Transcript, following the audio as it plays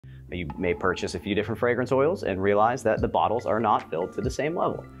You may purchase a few different fragrance oils and realize that the bottles are not filled to the same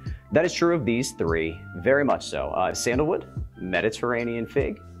level. That is true of these three, very much so. Sandalwood, Mediterranean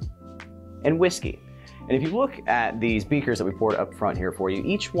fig, and whiskey. And if you look at these beakers that we poured up front here for you,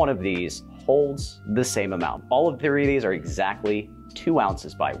 each one of these holds the same amount. All of three of these are exactly 2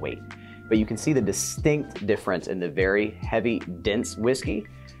 ounces by weight. But you can see the distinct difference in the very heavy, dense whiskey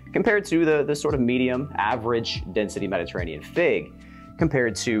compared to the sort of medium, average density Mediterranean fig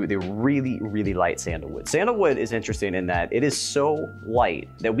compared to the really, really light sandalwood. Sandalwood is interesting in that it is so light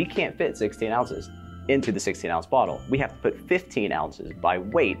that we can't fit 16 ounces into the 16-ounce bottle. We have to put 15 ounces by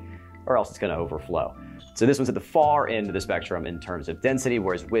weight or else it's going to overflow. So this one's at the far end of the spectrum in terms of density,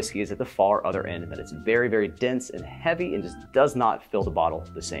 whereas whiskey is at the far other end, and that it's very, very dense and heavy and just does not fill the bottle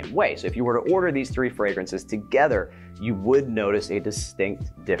the same way. So if you were to order these three fragrances together, you would notice a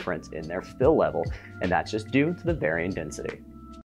distinct difference in their fill level, and that's just due to the varying density.